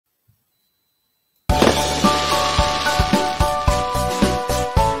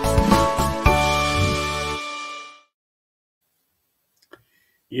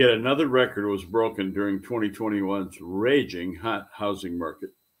Yet another record was broken during 2021's raging hot housing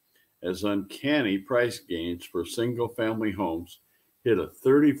market, as uncanny price gains for single-family homes hit a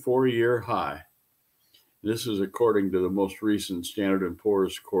 34-year high. This is according to the most recent Standard &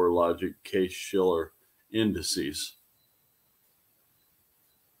 Poor's CoreLogic Case-Shiller indices.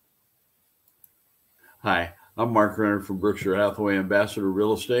 Hi, I'm Mark Renner from Berkshire Hathaway Ambassador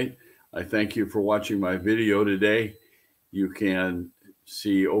Real Estate. I thank you for watching my video today. You can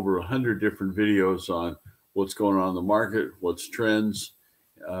see over 100 different videos on what's going on in the market, what's trends,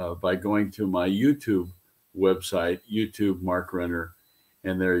 by going to my YouTube website, YouTube Mark Renner,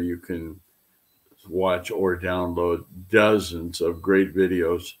 and there you can watch or download dozens of great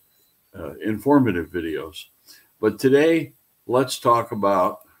videos, informative videos. But today, let's talk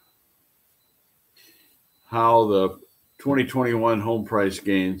about how the 2021 home price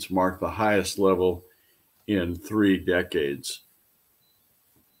gains mark the highest level in 3 decades.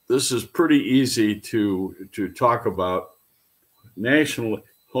 This is pretty easy to talk about. Nationally,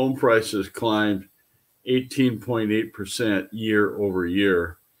 home prices climbed 18.8% year over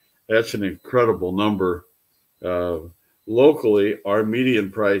year. That's an incredible number. Locally, our median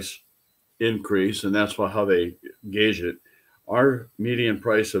price increase, and that's how they gauge it. Our median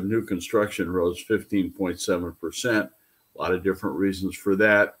price of new construction rose 15.7%. A lot of different reasons for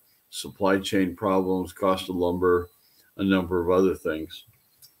that. Supply chain problems, cost of lumber, a number of other things.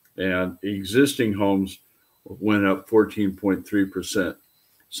 And existing homes went up 14.3%.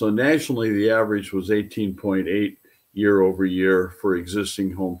 So nationally, the average was 18.8 year over year for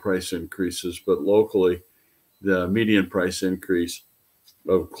existing home price increases, but locally, the median price increase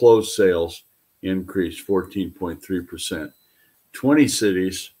of closed sales increased 14.3%. 20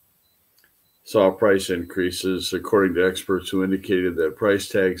 cities saw price increases, according to experts who indicated that price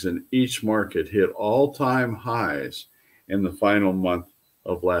tags in each market hit all-time highs in the final month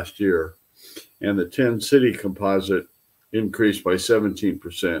of last year. And the 10-city composite increased by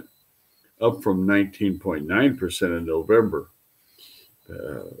 17%, up from 19.9% in November,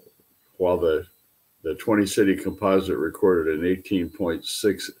 while the 20-city composite recorded an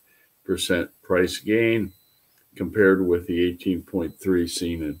 18.6% price gain compared with the 18.3%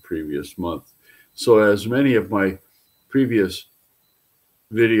 seen in previous month. So as many of my previous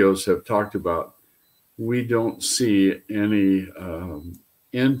videos have talked about, we don't see any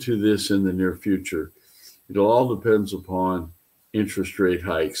end to this in the near future. It all depends upon interest rate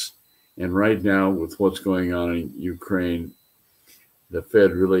hikes. And right now, with what's going on in Ukraine, the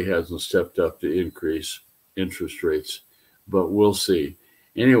Fed really hasn't stepped up to increase interest rates, but we'll see.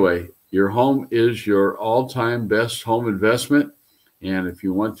 Anyway, your home is your all-time best home investment. And if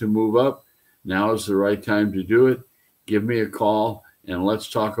you want to move up, now is the right time to do it. Give me a call and let's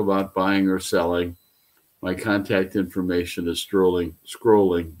talk about buying or selling. My contact information is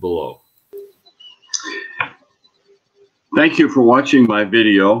scrolling below. Thank you for watching my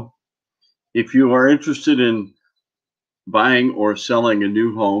video. If you are interested in buying or selling a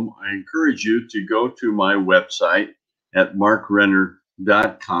new home, I encourage you to go to my website at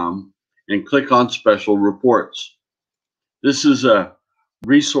markrenner.com and click on Special Reports. This is a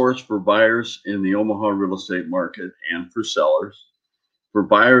resource for buyers in the Omaha real estate market and for sellers. For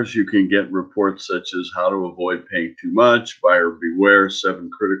buyers, you can get reports such as how to avoid paying too much, buyer beware,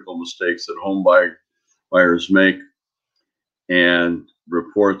 7 critical mistakes that home buyers make, and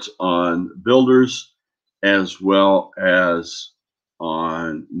reports on builders as well as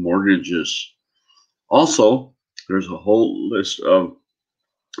on mortgages. Also, there's a whole list of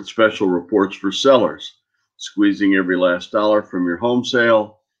special reports for sellers, squeezing every last dollar from your home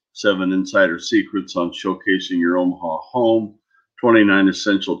sale, 7 insider secrets on showcasing your Omaha home, 29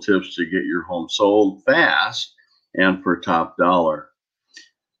 essential tips to get your home sold fast and for top dollar.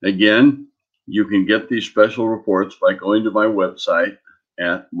 Again, you can get these special reports by going to my website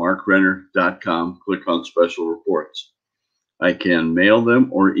at markrenner.com. Click on Special Reports. I can mail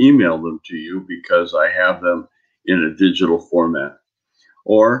them or email them to you because I have them in a digital format.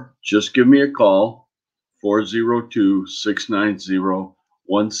 Or just give me a call,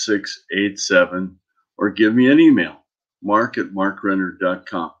 402-690-1687, or give me an email,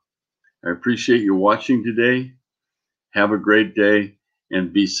 mark@markrenner.com. I appreciate you watching today. Have a great day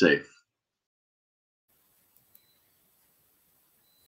and be safe.